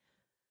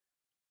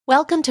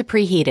Welcome to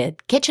Preheated,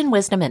 kitchen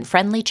wisdom and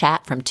friendly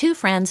chat from two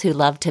friends who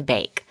love to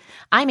bake.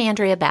 I'm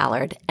Andrea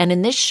Ballard, and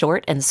in this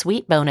short and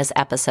sweet bonus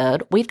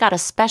episode, we've got a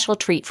special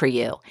treat for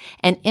you,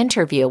 an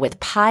interview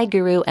with pie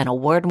guru and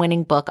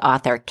award-winning book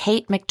author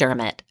Kate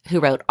McDermott, who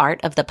wrote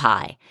Art of the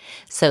Pie.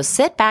 So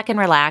sit back and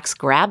relax,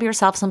 grab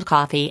yourself some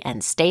coffee,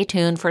 and stay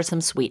tuned for some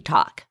sweet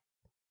talk.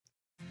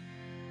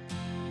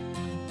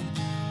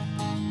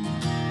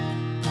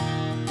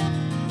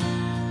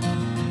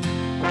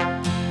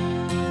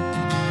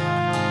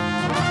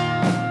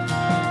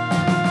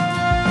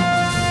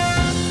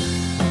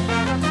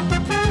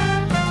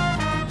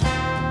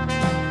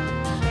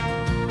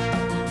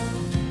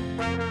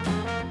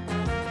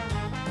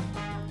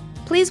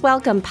 Please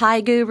welcome pie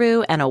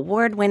guru and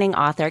award-winning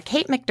author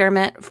Kate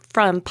McDermott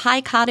from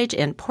Pie Cottage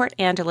in Port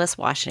Angeles,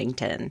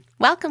 Washington.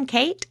 Welcome,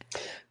 Kate.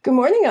 Good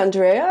morning,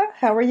 Andrea.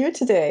 How are you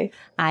today?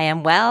 I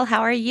am well.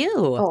 How are you?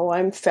 Oh,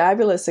 I'm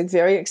fabulous. I'm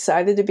very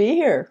excited to be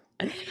here.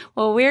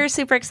 Well, we're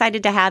super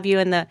excited to have you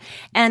in the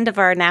end of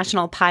our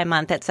National Pie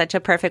Month. It's such a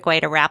perfect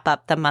way to wrap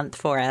up the month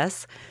for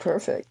us.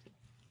 Perfect.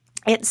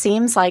 It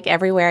seems like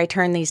everywhere I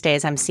turn these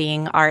days, I'm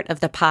seeing Art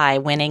of the Pie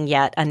winning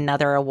yet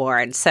another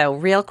award. So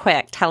real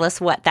quick, tell us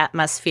what that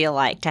must feel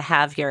like to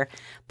have your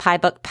pie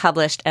book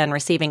published and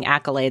receiving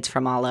accolades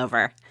from all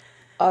over.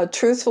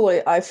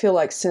 Truthfully, I feel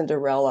like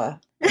Cinderella.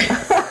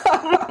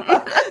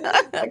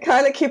 I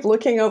kind of keep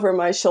looking over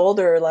my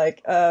shoulder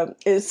like,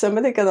 is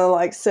somebody going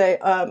to say,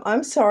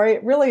 I'm sorry,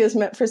 it really is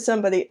meant for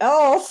somebody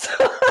else.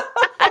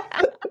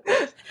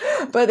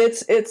 But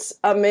it's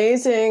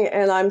amazing,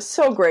 and I'm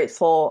so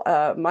grateful.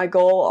 My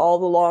goal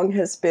all along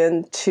has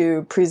been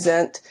to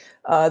present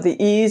the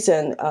ease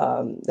and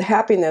the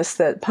happiness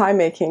that pie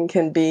making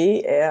can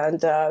be,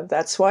 and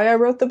that's why I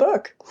wrote the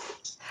book.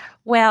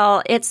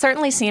 Well, it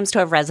certainly seems to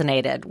have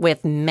resonated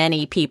with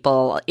many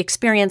people,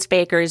 experienced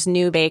bakers,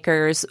 new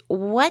bakers.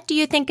 What do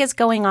you think is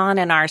going on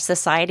in our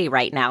society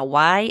right now?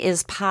 Why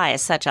is pie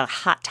such a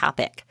hot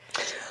topic?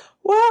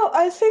 Well,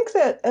 I think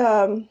that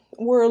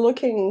we're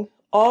looking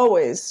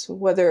always,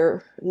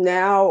 whether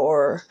now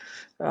or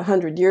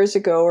 100 years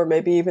ago, or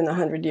maybe even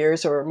 100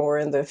 years or more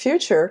in the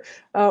future,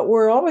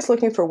 we're always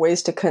looking for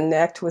ways to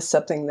connect with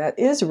something that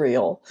is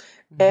real.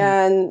 Mm-hmm.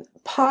 And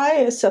pie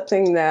is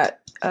something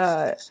that,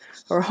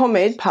 or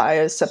homemade pie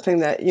is something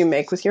that you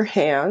make with your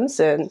hands,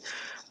 and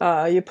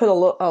you put a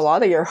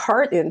lot of your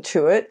heart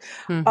into it.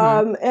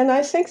 Mm-hmm. And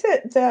I think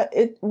that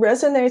it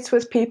resonates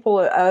with people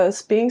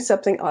as being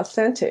something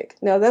authentic.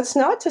 Now, that's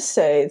not to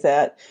say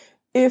that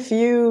if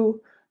you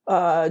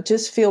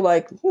just feel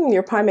like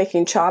your pie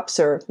making chops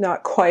are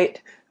not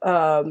quite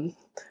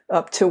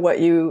up to what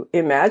you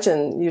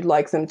imagine you'd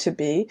like them to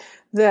be,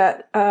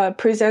 that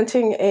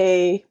presenting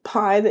a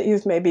pie that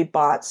you've maybe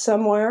bought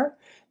somewhere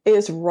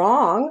is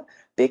wrong,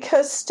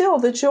 because still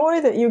the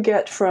joy that you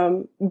get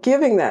from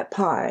giving that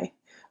pie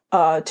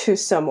to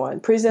someone,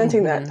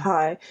 presenting mm-hmm. that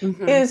pie,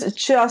 mm-hmm. is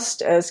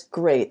just as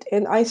great.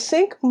 And I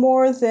think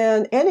more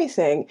than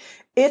anything,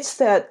 it's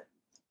that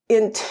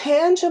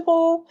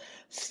intangible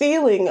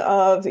feeling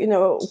of,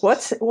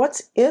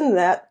 what's in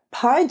that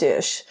pie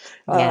dish.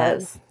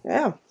 Yes.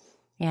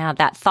 Yeah,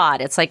 that thought.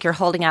 It's like you're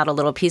holding out a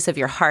little piece of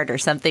your heart or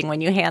something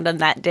when you hand them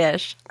that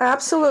dish.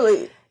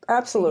 Absolutely.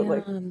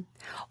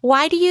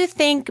 Why do you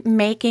think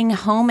making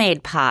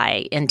homemade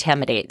pie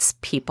intimidates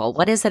people?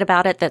 What is it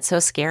about it that's so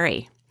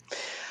scary?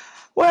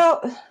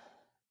 Well,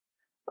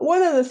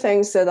 one of the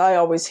things that I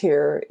always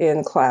hear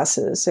in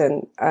classes,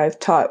 and I've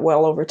taught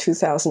well over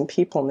 2,000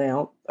 people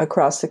now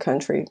across the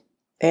country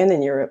and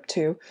in Europe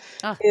too,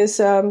 is,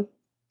 I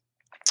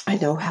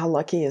know, how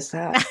lucky is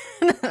that?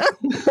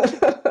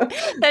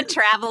 The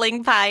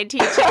traveling pie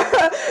teacher.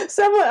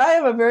 I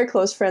have a very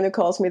close friend who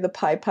calls me the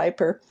Pie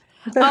Piper.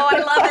 Oh, I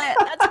love it.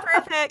 That's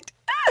perfect.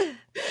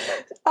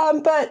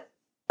 But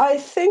I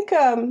think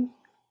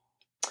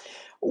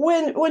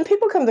when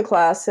people come to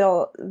class,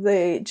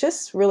 they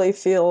just really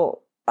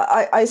feel.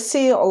 I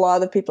see a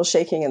lot of people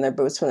shaking in their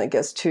boots when it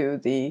gets to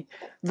the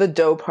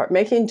dough part,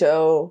 making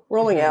dough,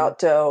 rolling mm-hmm. out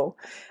dough,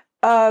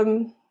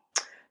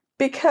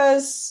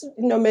 because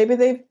maybe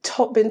they've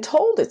been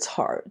told it's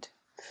hard,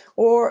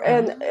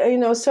 but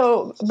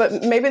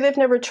maybe they've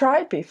never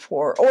tried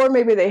before, or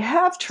maybe they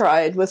have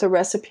tried with a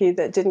recipe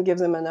that didn't give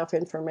them enough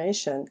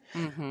information,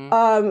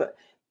 mm-hmm.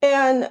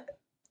 And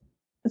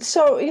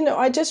so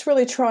I just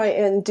really try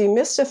and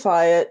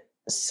demystify it,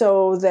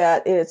 so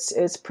that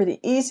it's pretty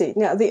easy.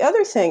 Now, the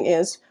other thing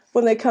is,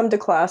 when they come to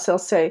class, they'll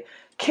say,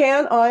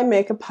 can I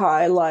make a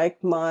pie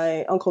like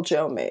my Uncle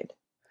Joe made?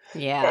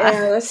 Yeah.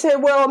 And I said,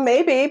 well,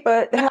 maybe,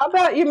 but how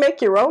about you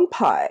make your own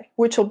pie,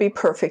 which will be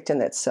perfect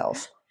in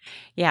itself.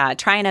 Yeah,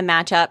 trying to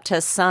match up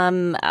to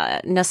some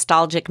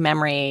nostalgic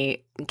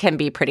memory can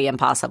be pretty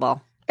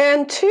impossible.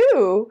 And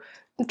two,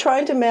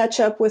 trying to match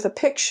up with a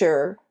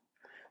picture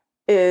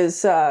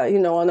is,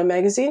 on a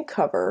magazine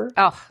cover.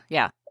 Oh,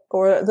 yeah.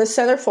 Or the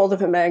centerfold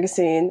of a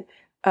magazine,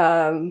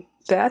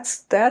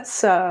 that's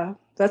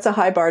That's a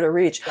high bar to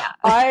reach. Yeah.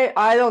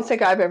 I don't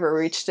think I've ever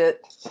reached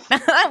it.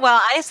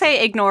 Well, I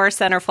say ignore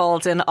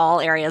centerfolds in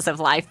all areas of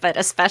life, but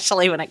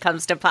especially when it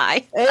comes to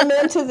pie.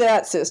 Amen to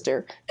that,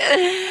 sister.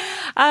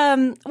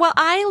 Well,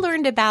 I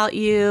learned about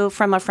you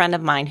from a friend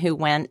of mine who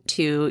went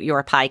to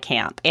your pie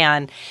camp,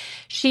 and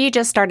she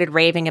just started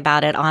raving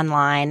about it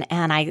online.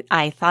 And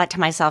I thought to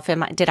myself,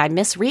 did I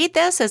misread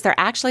this? Is there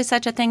actually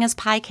such a thing as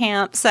pie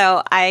camp?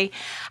 So I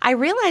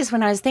realized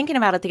when I was thinking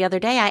about it the other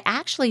day, I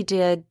actually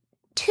did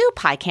 2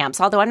 pie camps,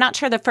 although I'm not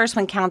sure the first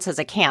one counts as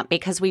a camp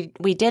because we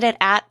did it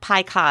at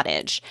Pie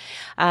Cottage,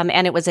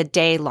 and it was a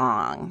day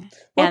long.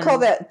 We'll call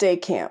that day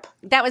camp.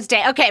 That was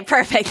day. Okay,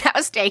 perfect. That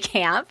was day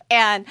camp.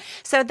 And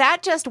so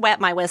that just wet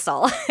my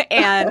whistle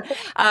and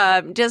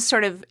just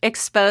sort of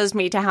exposed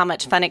me to how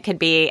much fun it could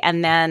be.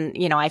 And then,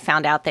 I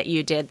found out that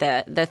you did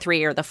the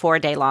 3 or the 4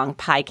 day long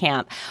pie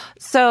camp.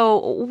 So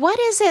what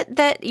is it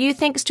that you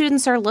think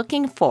students are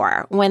looking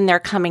for when they're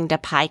coming to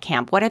pie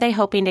camp? What are they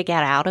hoping to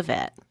get out of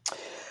it?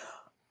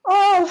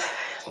 Oh,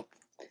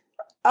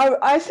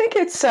 I think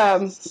it's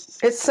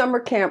summer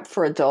camp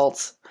for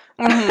adults.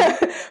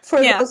 Mm-hmm.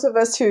 For those of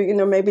us who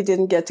maybe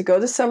didn't get to go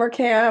to summer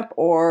camp,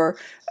 or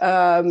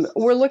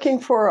we're looking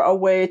for a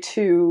way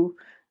to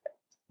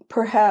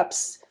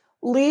perhaps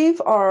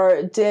leave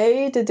our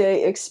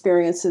day-to-day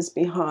experiences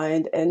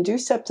behind and do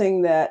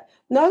something that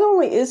not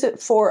only is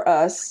it for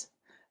us,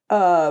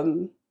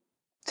 it's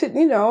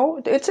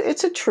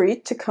a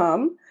treat to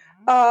come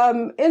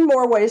in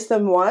more ways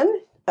than one.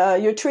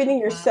 You're treating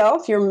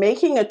yourself. You're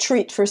making a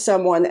treat for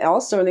someone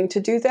else, learning to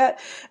do that.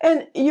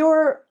 And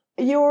you're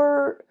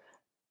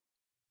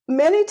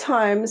many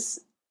times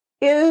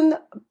in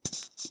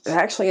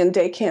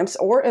day camps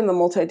or in the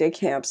multi-day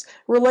camps,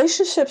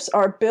 relationships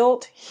are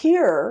built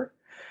here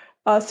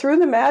through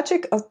the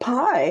magic of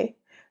pie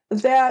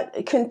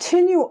that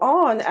continue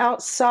on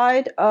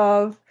outside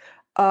of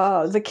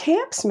the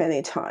camps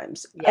many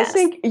times. Yes. I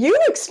think you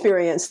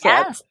experienced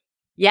that. Yes.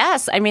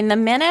 Yes. I mean, the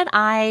minute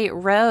I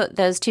wrote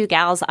those 2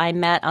 gals I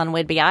met on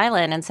Whidbey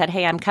Island and said,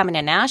 hey, I'm coming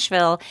to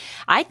Nashville,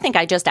 I think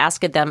I just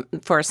asked them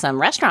for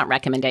some restaurant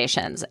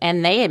recommendations.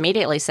 And they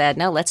immediately said,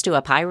 no, let's do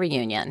a pie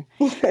reunion.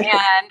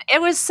 And it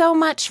was so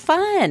much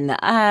fun.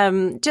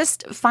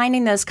 Just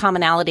finding this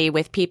commonality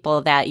with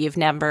people that you've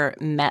never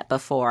met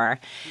before.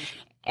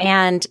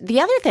 And the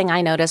other thing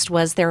I noticed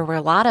was there were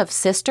a lot of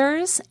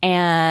sisters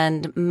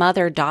and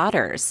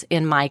mother-daughters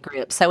in my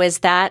group. So is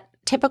that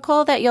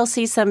typical that you'll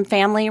see some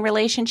family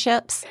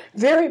relationships?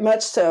 Very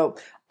much so.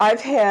 I've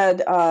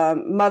had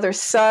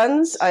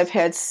mother-sons. I've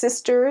had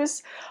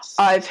sisters.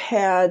 I've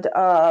had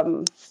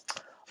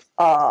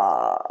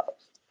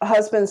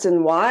husbands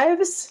and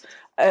wives.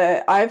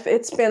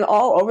 It's been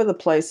all over the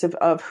place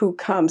of who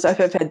comes. I've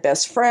had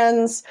best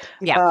friends.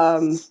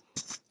 Yeah.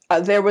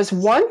 There was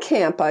one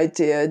camp I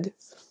did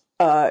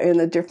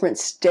in a different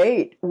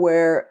state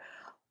where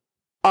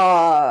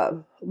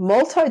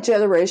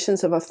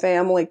multi-generations of a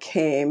family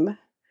came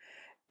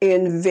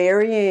in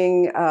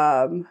varying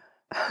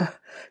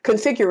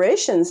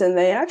configurations, and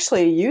they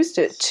actually used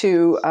it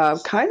to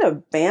kind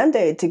of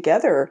band-aid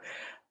together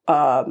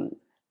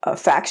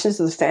factions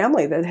of the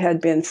family that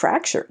had been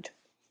fractured.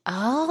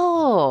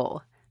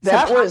 Oh,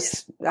 that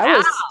was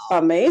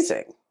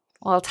amazing.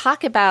 Well,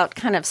 talk about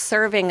kind of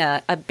serving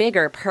a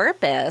bigger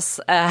purpose.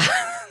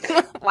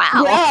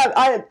 Wow.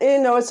 Yeah,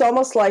 it's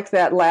almost like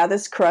that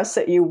lattice crust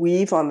that you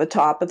weave on the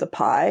top of the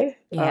pie.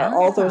 Yeah.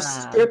 All those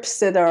strips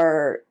that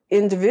are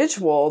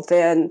individual,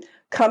 then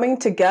coming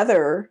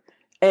together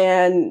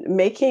and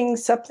making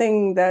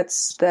something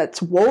that's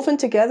woven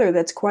together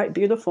that's quite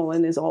beautiful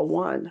and is all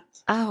one.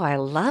 Oh, I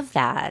love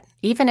that.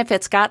 Even if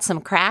it's got some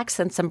cracks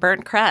and some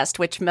burnt crust,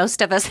 which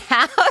most of us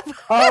have.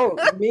 Oh,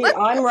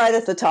 I'm right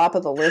at the top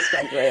of the list,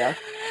 Andrea.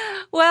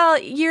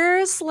 Well,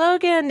 your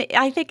slogan,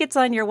 I think it's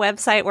on your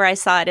website where I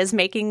saw it, is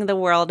making the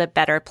world a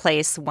better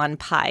place one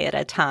pie at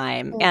a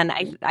time. Mm-hmm. And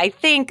I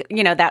think,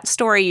 that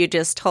story you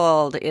just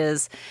told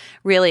is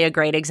really a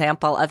great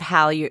example of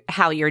how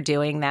you're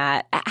doing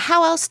that.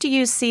 How else do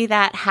you see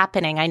that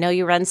happening? I know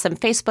you run some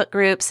Facebook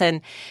groups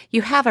and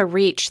you have a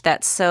reach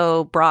that's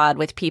so broad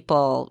with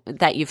people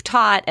that you've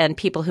taught and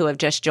people who have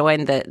just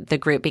joined the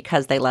group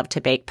because they love to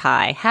bake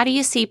pie. How do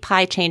you see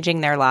pie changing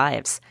their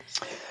lives?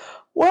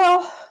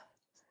 Well,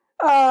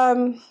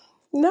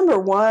 number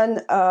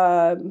one,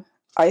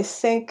 I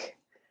think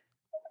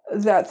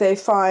that they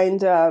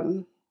find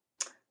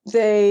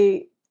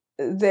they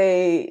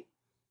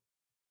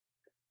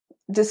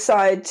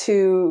decide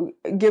to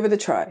give it a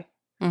try.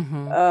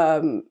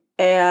 Mm-hmm.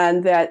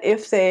 And that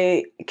if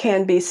they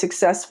can be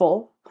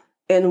successful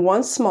in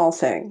one small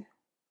thing,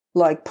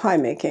 like pie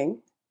making,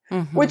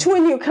 mm-hmm. which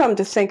when you come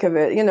to think of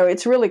it,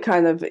 it's really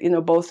kind of,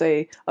 both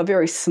a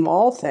very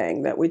small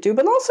thing that we do,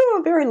 but also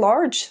a very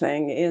large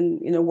thing in,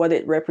 what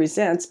it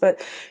represents.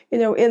 But, in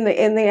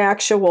the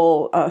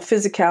actual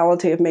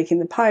physicality of making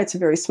the pie, it's a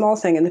very small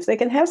thing. And if they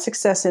can have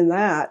success in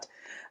that,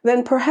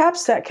 then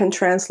perhaps that can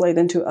translate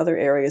into other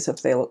areas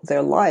of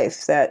their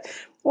life, that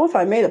well, if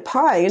I made a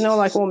pie,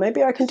 like, well,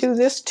 maybe I can do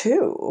this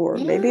too, or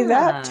maybe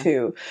that Yeah.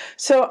 too.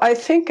 So I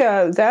think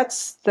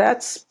that's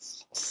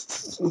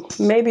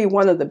maybe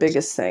one of the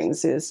biggest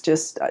things is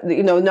just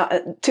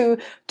not to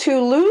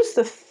lose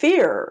the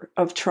fear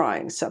of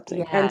trying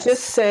something and just Yes.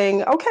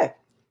 saying, okay,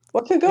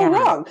 what could go Yeah.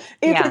 wrong?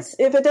 Yeah.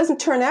 If it doesn't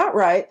turn out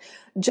right,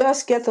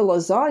 just get the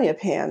lasagna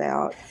pan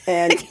out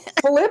and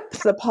flip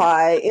the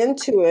pie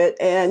into it,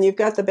 and you've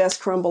got the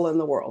best crumble in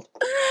the world.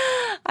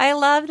 I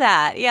love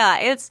that. Yeah,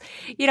 it's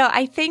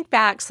I think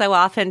back so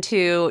often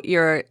to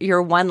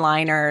your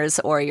one-liners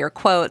or your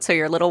quotes or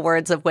your little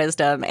words of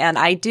wisdom, and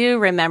I do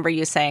remember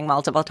you saying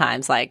multiple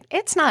times, like,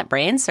 it's not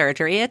brain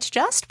surgery, it's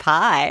just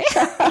pie.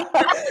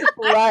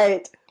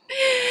 Right.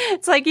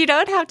 It's like you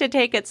don't have to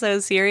take it so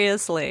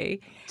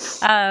seriously.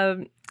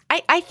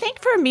 I think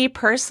for me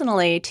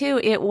personally, too,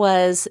 it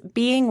was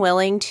being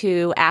willing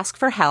to ask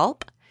for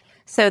help.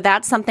 So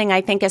that's something I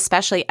think,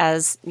 especially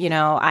as,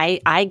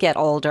 I get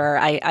older,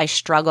 I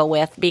struggle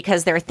with,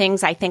 because there are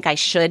things I think I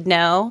should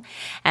know.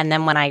 And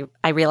then when I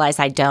realize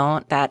I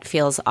don't, that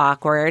feels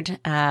awkward.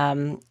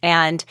 And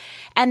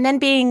then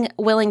being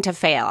willing to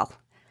fail.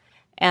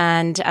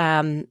 And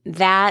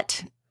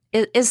that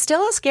is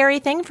still a scary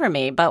thing for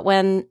me. But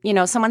when,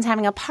 someone's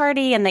having a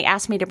party and they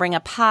ask me to bring a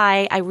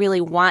pie, I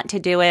really want to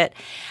do it.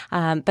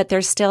 But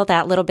there's still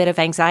that little bit of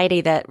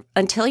anxiety that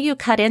until you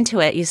cut into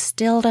it, you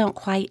still don't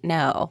quite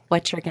know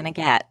what you're going to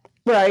get.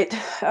 Right.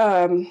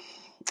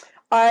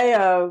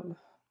 I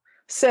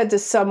said to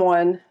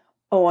someone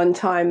one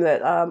time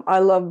that I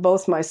love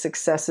both my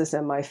successes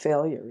and my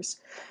failures.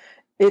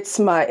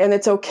 And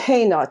it's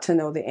okay not to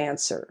know the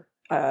answer.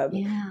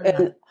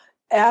 And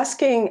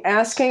asking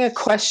a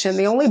question,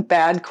 the only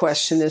bad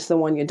question is the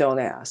one you don't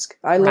ask.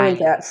 I learned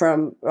that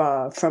from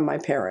my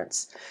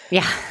parents.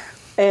 Yeah.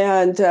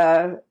 And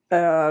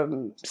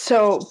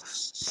so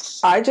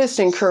I just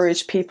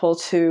encourage people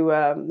to,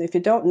 if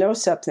you don't know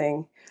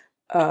something,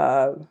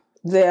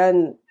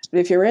 then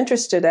if you're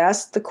interested,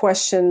 ask the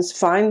questions,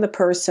 find the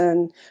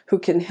person who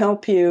can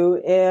help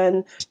you,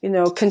 and,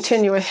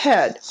 continue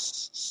ahead.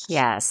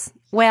 Yes.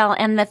 Well,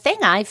 and the thing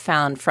I've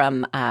found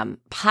from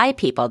pie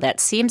people that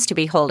seems to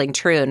be holding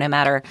true, no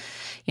matter,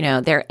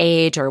 their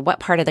age or what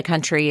part of the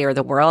country or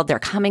the world they're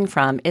coming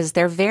from, is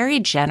they're very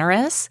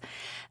generous.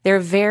 They're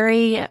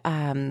very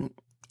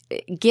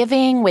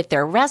giving with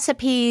their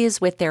recipes,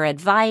 with their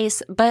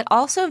advice, but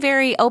also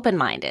very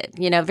open-minded,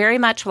 very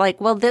much like,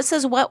 well, this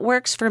is what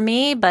works for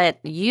me, but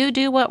you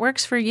do what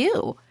works for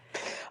you.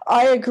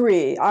 I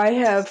agree. I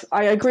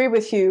agree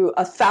with you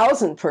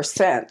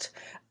 1,000%.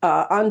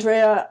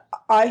 Andrea,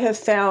 I have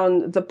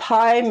found the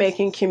pie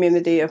making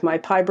community of my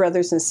pie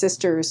brothers and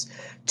sisters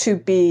to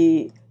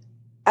be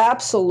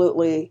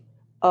absolutely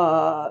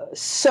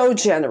so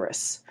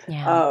generous.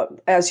 Yeah.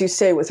 As you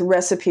say, with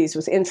recipes,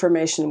 with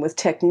information, with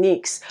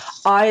techniques.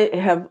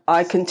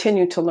 I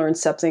continue to learn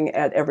something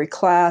at every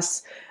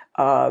class,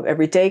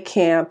 every day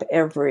camp,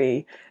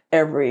 every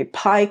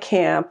pie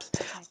camp.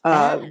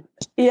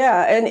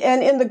 Yeah,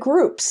 and in the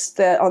groups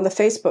on the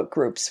Facebook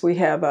groups, we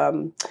have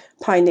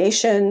Pie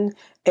Nation.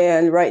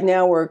 And right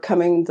now we're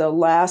coming the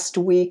last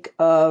week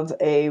of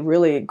a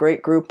really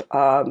great group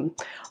on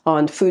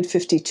Food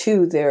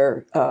 52,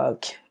 their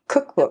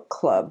cookbook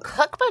club.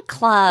 Cookbook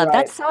club. Right.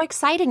 That's so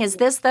exciting. Is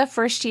this the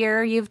first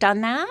year you've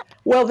done that?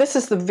 Well, this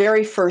is the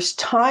very first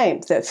time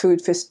that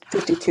Food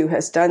 52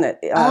 has done it.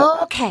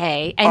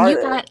 Okay. And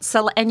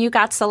you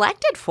got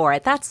selected for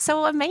it. That's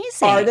so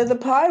amazing. Art of the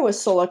Pie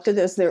was selected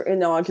as their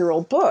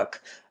inaugural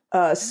book.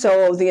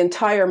 So the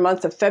entire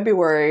month of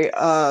February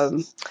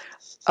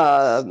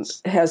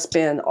has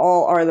been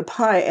all Art of the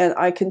Pie, and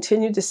I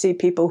continue to see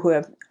people who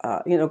have,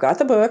 got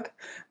the book,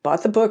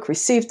 bought the book,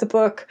 received the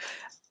book,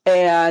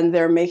 and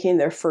they're making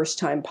their first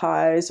time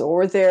pies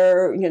or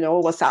their,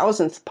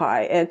 1,000th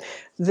pie. And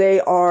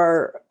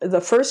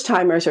the first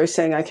timers are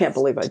saying, I can't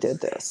believe I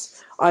did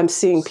this. I'm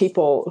seeing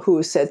people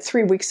who said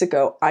 3 weeks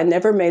ago, I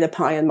never made a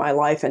pie in my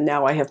life, and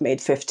now I have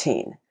made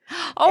 15.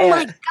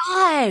 My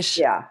gosh.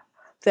 Yeah.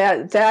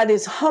 That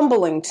is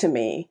humbling to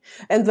me.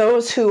 And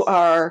those who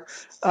are,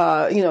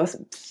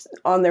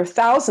 on their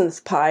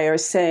 1,000th pie are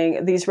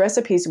saying these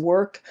recipes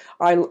work.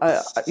 I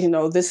didn't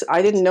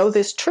know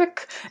this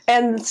trick.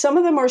 And some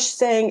of them are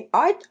saying,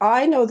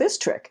 I know this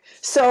trick.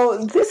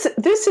 So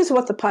this is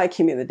what the pie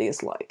community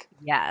is like.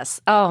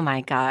 Yes. Oh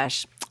my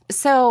gosh.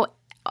 So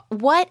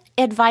what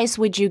advice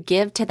would you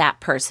give to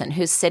that person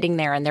who's sitting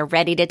there and they're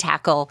ready to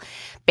tackle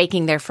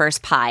baking their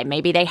first pie?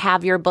 Maybe they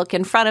have your book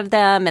in front of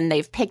them and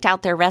they've picked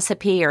out their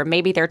recipe, or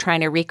maybe they're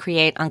trying to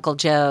recreate Uncle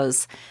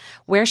Joe's.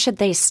 Where should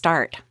they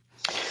start?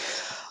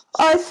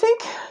 I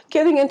think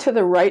getting into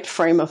the right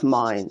frame of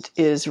mind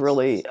is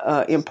really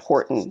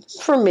important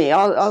for me.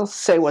 I'll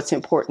say what's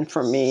important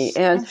for me.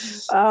 And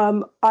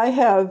I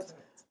have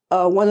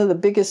one of the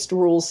biggest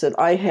rules that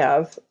I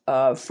have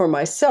for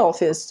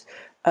myself is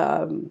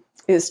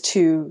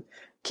to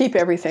keep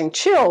everything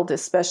chilled,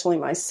 especially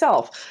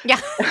myself.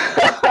 Yeah.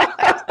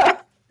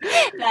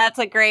 That's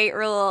a great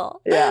rule.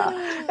 Yeah.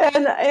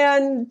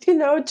 And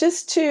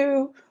just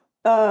to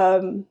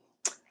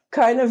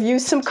kind of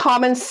use some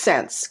common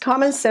sense.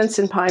 Common sense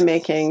in pie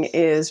making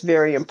is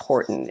very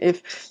important.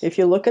 If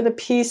you look at a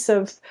piece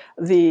of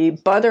the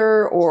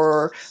butter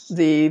or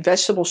the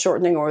vegetable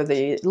shortening or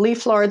the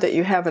leaf lard that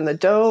you have in the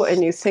dough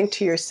and you think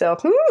to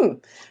yourself,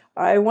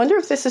 I wonder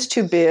if this is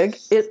too big.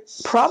 It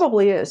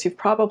probably is. You've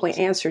probably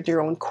answered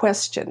your own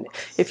question.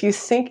 If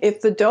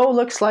the dough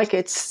looks like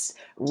it's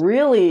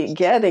really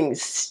getting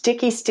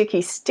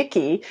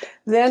sticky,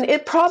 then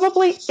it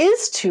probably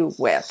is too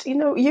wet.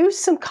 Use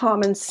some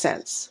common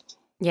sense.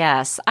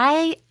 Yes,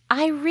 I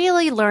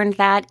really learned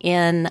that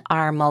in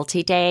our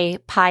multi-day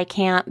pie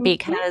camp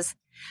because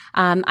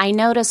I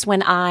noticed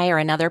when I or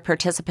another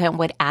participant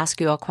would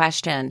ask you a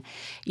question,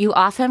 you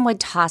often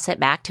would toss it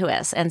back to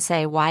us and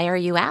say, why are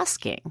you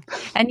asking?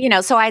 And,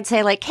 so I'd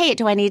say like, Kate,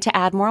 do I need to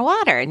add more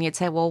water? And you'd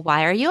say, well,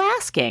 why are you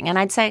asking? And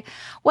I'd say,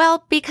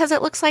 well, because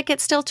it looks like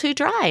it's still too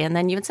dry. And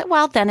then you would say,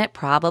 well, then it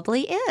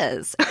probably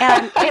is.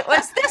 And it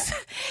was this,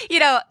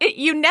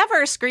 you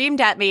never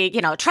screamed at me,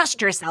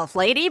 trust yourself,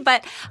 lady.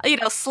 But,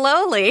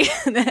 slowly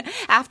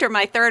after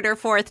my third or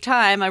fourth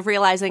time of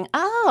realizing,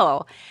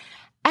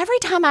 every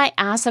time I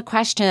ask a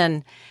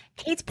question,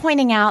 Kate's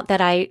pointing out that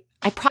I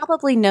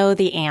probably know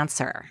the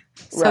answer.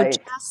 So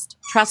just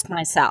trust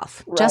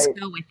myself. Right. Just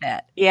go with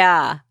it.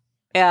 Yeah.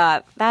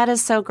 Yeah. That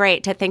is so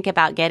great to think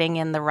about getting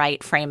in the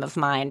right frame of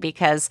mind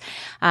because,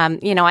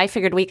 I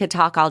figured we could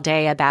talk all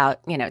day about,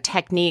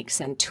 techniques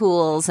and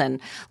tools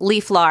and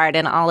leaf lard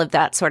and all of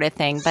that sort of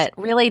thing. But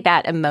really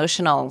that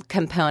emotional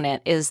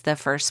component is the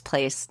first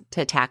place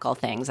to tackle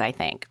things, I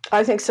think.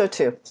 I think so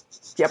too.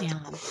 Yep. Yeah.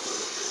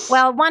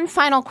 Well, one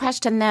final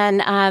question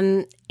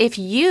then. If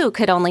you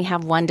could only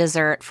have one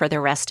dessert for the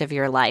rest of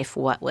your life,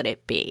 what would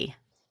it be?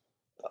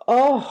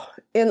 Oh,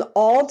 in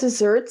all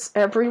desserts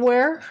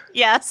everywhere?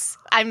 Yes,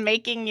 I'm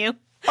making you.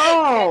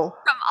 Oh.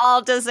 From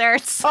all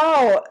desserts.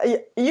 Oh,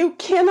 you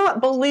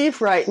cannot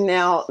believe right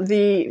now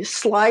the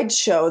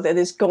slideshow that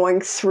is going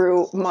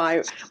through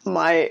my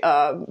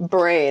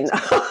brain.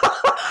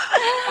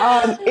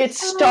 It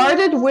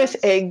started with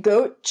a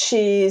goat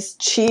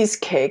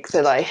cheesecake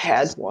that I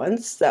had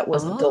once that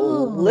was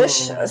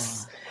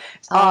delicious.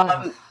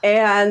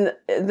 And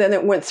then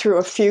it went through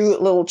a few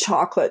little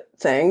chocolate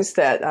things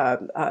that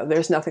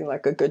there's nothing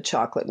like a good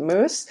chocolate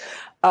mousse.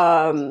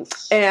 I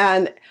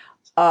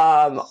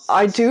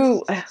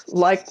do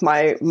like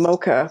my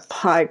mocha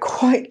pie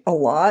quite a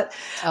lot.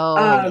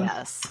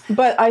 Yes.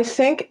 But I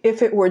think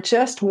if it were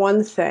just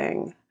one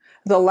thing,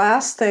 the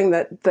last thing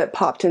that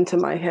popped into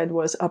my head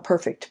was a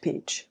perfect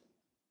peach.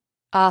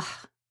 And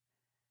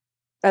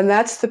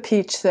that's the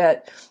peach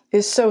that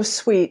is so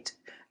sweet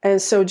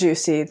and so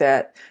juicy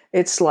that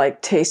it's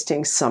like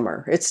tasting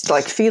summer. It's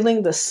like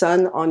feeling the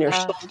sun on your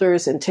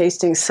shoulders and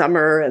tasting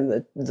summer,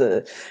 and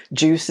the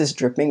juice is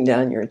dripping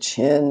down your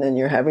chin and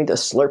you're having to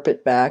slurp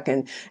it back.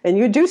 And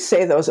you do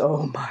say those,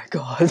 oh my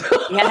God.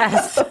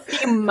 Yes,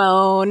 you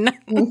moan.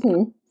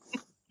 Mm-hmm.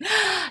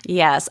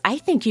 Yes, I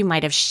think you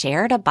might have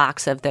shared a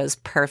box of those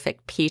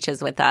perfect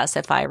peaches with us,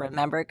 if I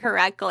remember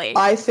correctly.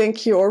 I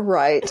think you're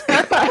right.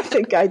 I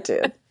think I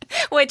did.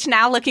 Which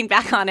now, looking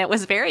back on it,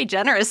 was very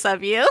generous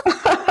of you.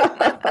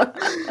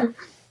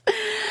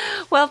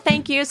 Well,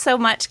 thank you so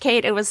much,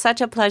 Kate. It was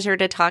such a pleasure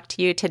to talk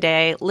to you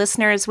today.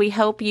 Listeners, we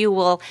hope you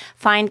will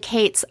find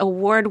Kate's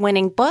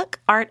award-winning book,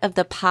 Art of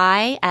the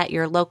Pie, at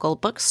your local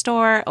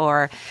bookstore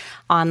or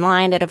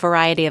online at a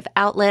variety of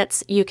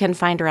outlets. You can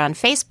find her on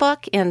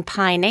Facebook in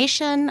Pie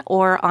Nation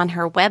or on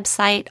her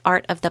website,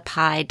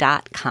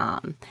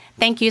 artofthepie.com.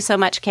 Thank you so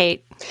much,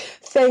 Kate.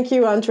 Thank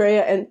you,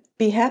 Andrea, and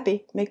be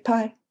happy. Make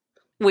pie.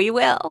 We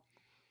will.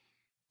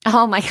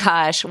 Oh my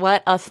gosh,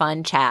 what a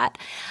fun chat.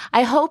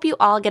 I hope you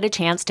all get a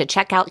chance to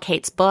check out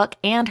Kate's book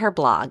and her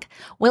blog.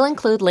 We'll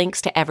include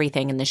links to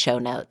everything in the show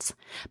notes.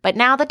 But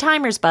now the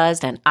timer's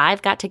buzzed and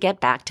I've got to get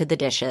back to the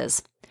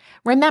dishes.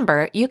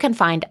 Remember, you can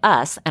find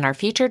us and our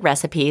featured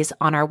recipes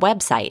on our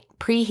website,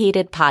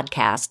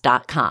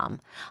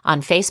 preheatedpodcast.com,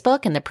 on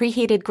Facebook in the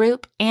Preheated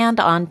group, and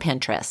on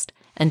Pinterest.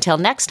 Until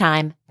next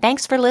time,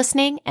 thanks for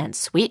listening and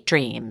sweet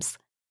dreams.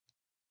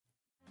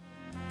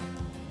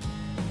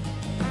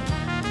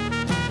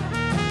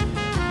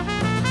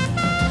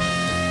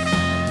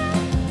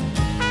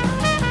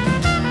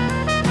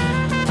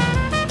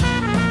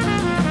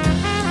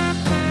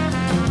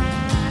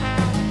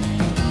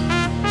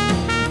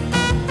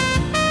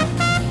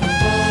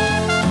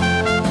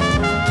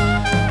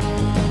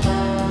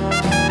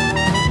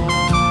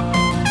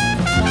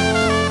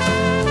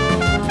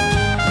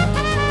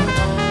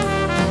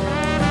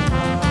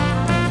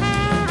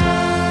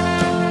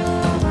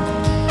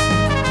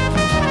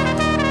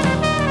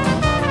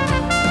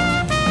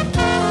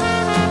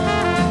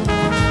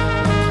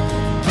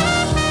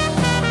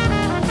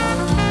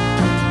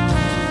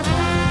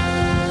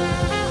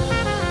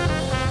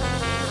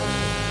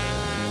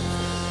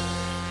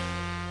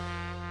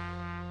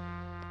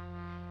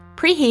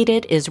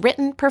 Preheated is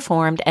written,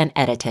 performed, and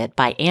edited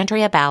by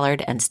Andrea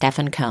Ballard and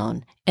Stephen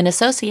Cohn in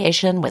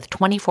association with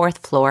 24th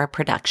Floor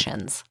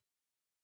Productions.